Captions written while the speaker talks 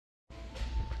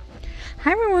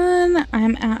Hi everyone,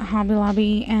 I'm at Hobby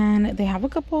Lobby and they have a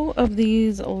couple of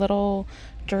these little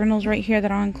journals right here that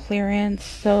are on clearance.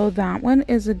 So that one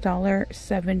is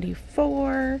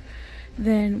 $1.74.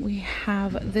 Then we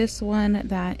have this one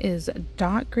that is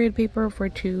dot grid paper for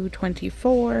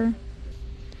 $2.24.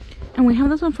 And we have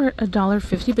this one for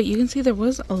 $1.50, but you can see there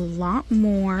was a lot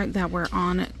more that were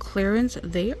on clearance.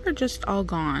 They are just all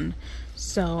gone.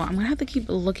 So I'm gonna have to keep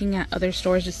looking at other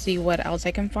stores to see what else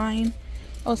I can find.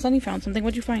 Oh, Sunny found something.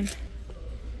 What'd you find?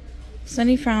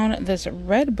 Sunny found this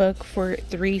red book for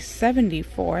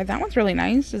 $3.74. That one's really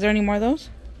nice. Is there any more of those?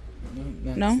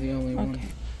 No? The only one. Okay.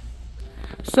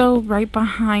 So right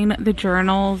behind the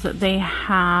journals, they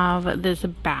have this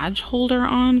badge holder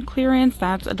on clearance.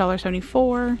 That's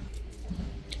 $1.74.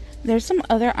 There's some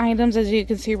other items, as you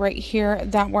can see right here,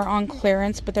 that were on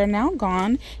clearance, but they're now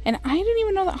gone. And I didn't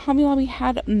even know that Hobby Lobby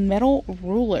had metal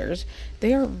rulers.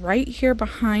 They are right here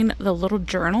behind the little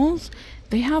journals.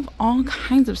 They have all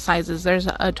kinds of sizes. There's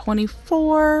a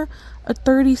 24, a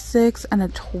 36, and a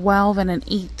 12, and an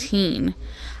 18.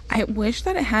 I wish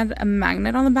that it had a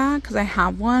magnet on the back, because I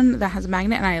have one that has a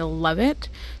magnet and I love it.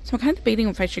 So I'm kind of debating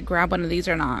if I should grab one of these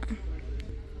or not.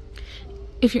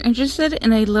 If you're interested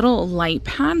in a little light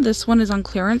pad, this one is on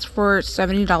clearance for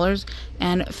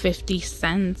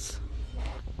 $70.50.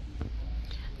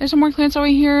 There's some more clearance over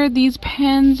here. These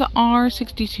pens are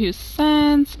 62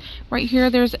 cents. Right here,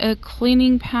 there's a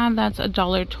cleaning pad that's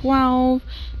 $1.12.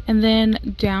 And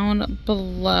then down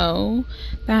below,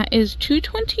 that is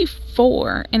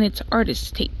 $2.24, and it's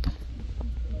artist tape.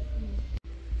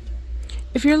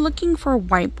 If you're looking for a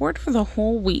whiteboard for the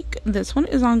whole week, this one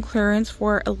is on clearance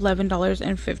for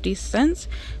 $11.50. So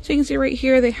you can see right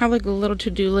here, they have like a little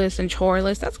to-do list and chore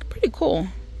list. That's pretty cool.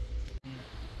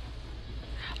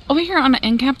 Over here on the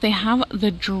end cap, they have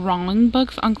the drawing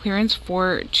books on clearance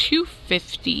for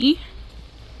 $2.50.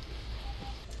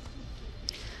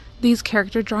 These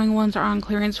character drawing ones are on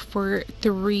clearance for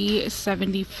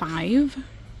 $3.75.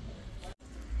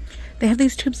 They have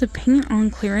these tubes of paint on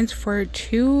clearance for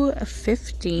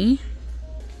 $2.50.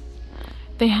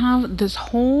 They have this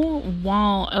whole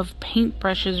wall of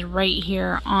paintbrushes right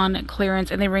here on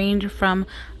clearance, and they range from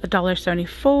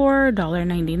 $1.74,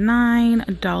 $1.99,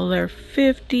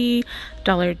 $1.50,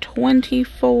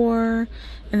 $1.24.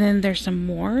 And then there's some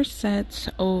more sets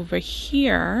over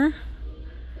here.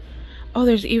 Oh,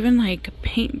 there's even like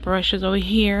paintbrushes over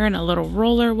here and a little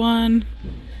roller one.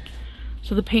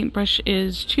 So the paintbrush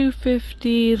is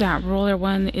 $2.50. That roller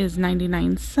one is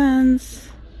 99 cents.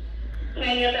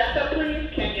 Can you back up, please?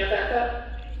 Can you back up?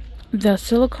 The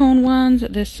silicone ones,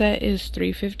 this set is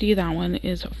 $3.50. That one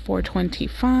is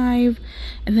 $4.25.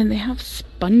 And then they have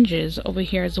sponges over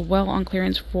here as well on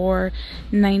clearance for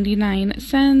 99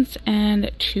 cents and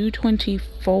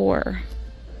 $2.24.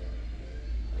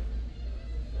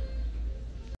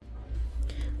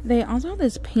 They also have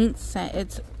this paint set.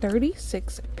 It's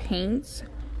 36 paints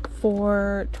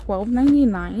for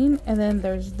 $12.99. And then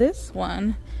there's this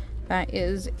one that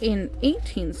is an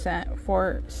 18 set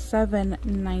for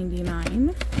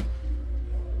 $7.99.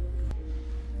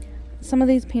 Some of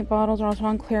these paint bottles are also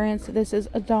on clearance. This is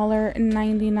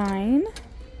 $1.99.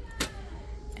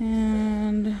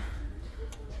 And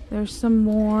there's some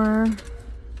more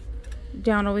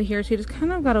down over here. So you just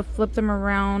kind of got to flip them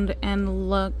around and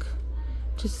look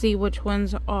to see which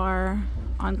ones are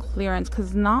on clearance,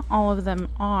 because not all of them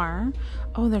are.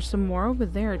 Oh, there's some more over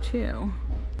there too.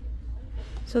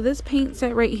 So this paint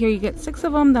set right here, you get 6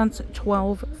 of them. That's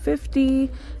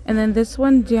 $12.50. And then this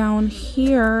one down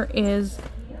here is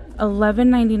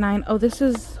 $11.99. Oh, this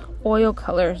is oil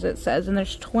colors, it says, and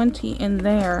there's 20 in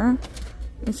there.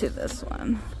 Let me see this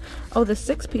one. Oh, the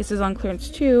 6 pieces on clearance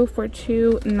too for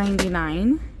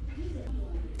 $2.99.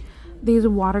 These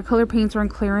watercolor paints are on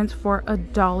clearance for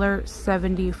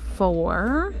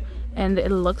 $1.74. And it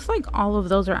looks like all of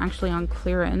those are actually on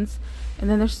clearance. And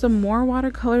then there's some more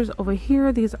watercolors over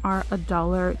here. These are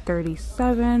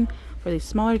 $1.37 for these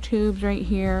smaller tubes right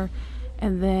here.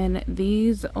 And then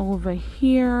these over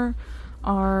here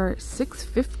are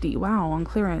 $6.50. Wow, on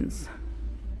clearance.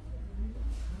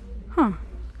 Huh.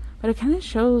 But it kind of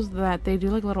shows that they do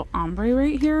like a little ombre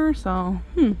right here. So,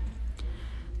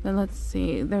 Then let's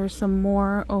see, there's some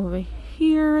more over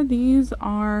here. These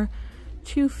are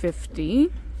 $2.50.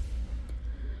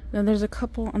 Then there's a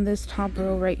couple on this top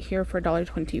row right here for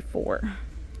 $1.24.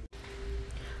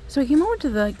 So I came over to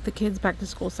the kids back to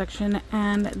school section,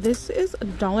 and this is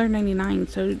 $1.99,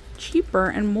 so cheaper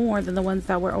and more than the ones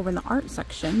that were over in the art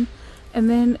section. And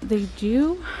then they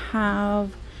do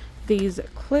have these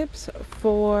clips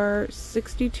for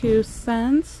 62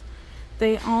 cents.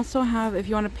 They also have, if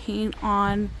you want to paint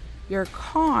on your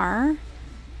car,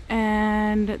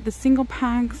 And the single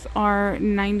packs are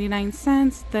 99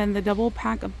 cents. Then the double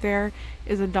pack up there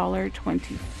is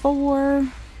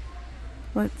 $1.24.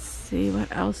 Let's see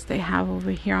what else they have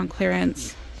over here on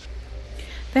clearance.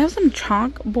 They have some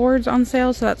chalk boards on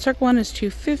sale. So that circle one is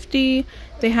 $2.50.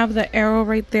 They have the arrow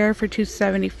right there for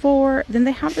 $2.74. Then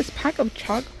they have this pack of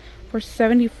chalk for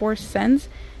 74 cents.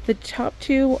 The top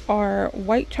two are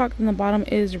white chalk and the bottom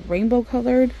is rainbow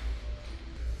colored.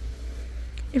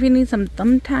 If you need some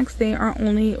thumbtacks, they are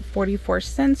only 44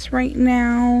 cents right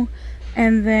now.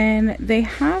 And then they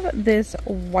have this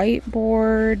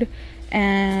whiteboard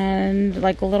and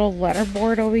like a little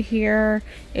letterboard over here.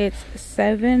 It's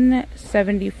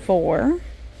 $7.74.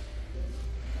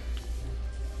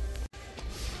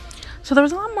 So there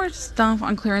was a lot more stuff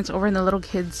on clearance over in the little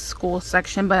kids school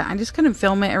section, but I just couldn't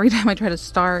film it. Every time I try to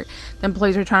start, the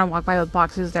employees are trying to walk by with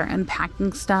boxes. They're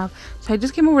unpacking stuff. So I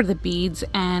just came over to the beads,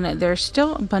 and there's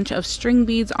still a bunch of string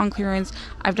beads on clearance.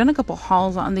 I've done a couple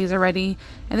hauls on these already,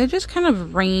 and they just kind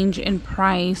of range in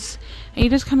price. And you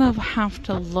just kind of have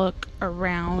to look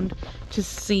around to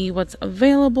see what's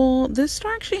available. This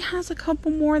store actually has a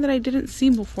couple more that I didn't see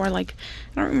before. Like,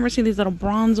 I don't remember seeing these little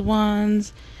bronze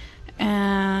ones.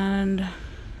 And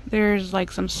there's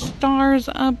like some stars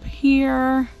up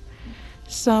here.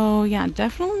 So yeah,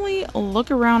 definitely look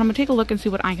around. I'm gonna take a look and see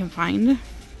what I can find.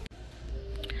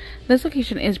 This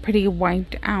location is pretty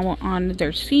wiped out on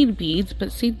their seed beads,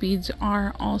 but seed beads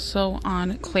are also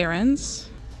on clearance.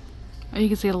 You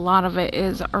can see a lot of it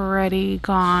is already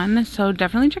gone, so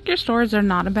definitely check your stores. They're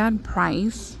not a bad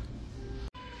price.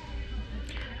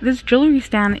 This jewelry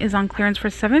stand is on clearance for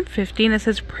 $7.50, and it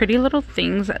says Pretty Little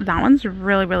Things. That one's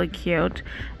really cute.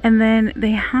 And then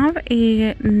they have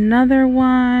another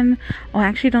one. Oh, I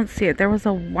actually don't see it. There was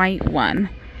a white one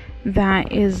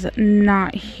that is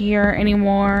not here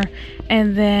anymore.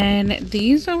 And then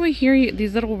these over here,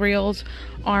 these little reels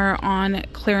are on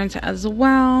clearance as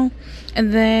well.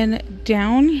 And then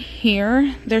down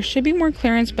here, there should be more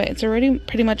clearance, but it's already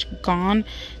pretty much gone.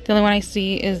 The only one I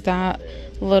see is that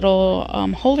little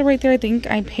holder right there. I think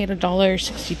I paid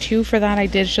 $1.62 for that. I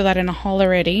did show that in a haul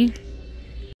already.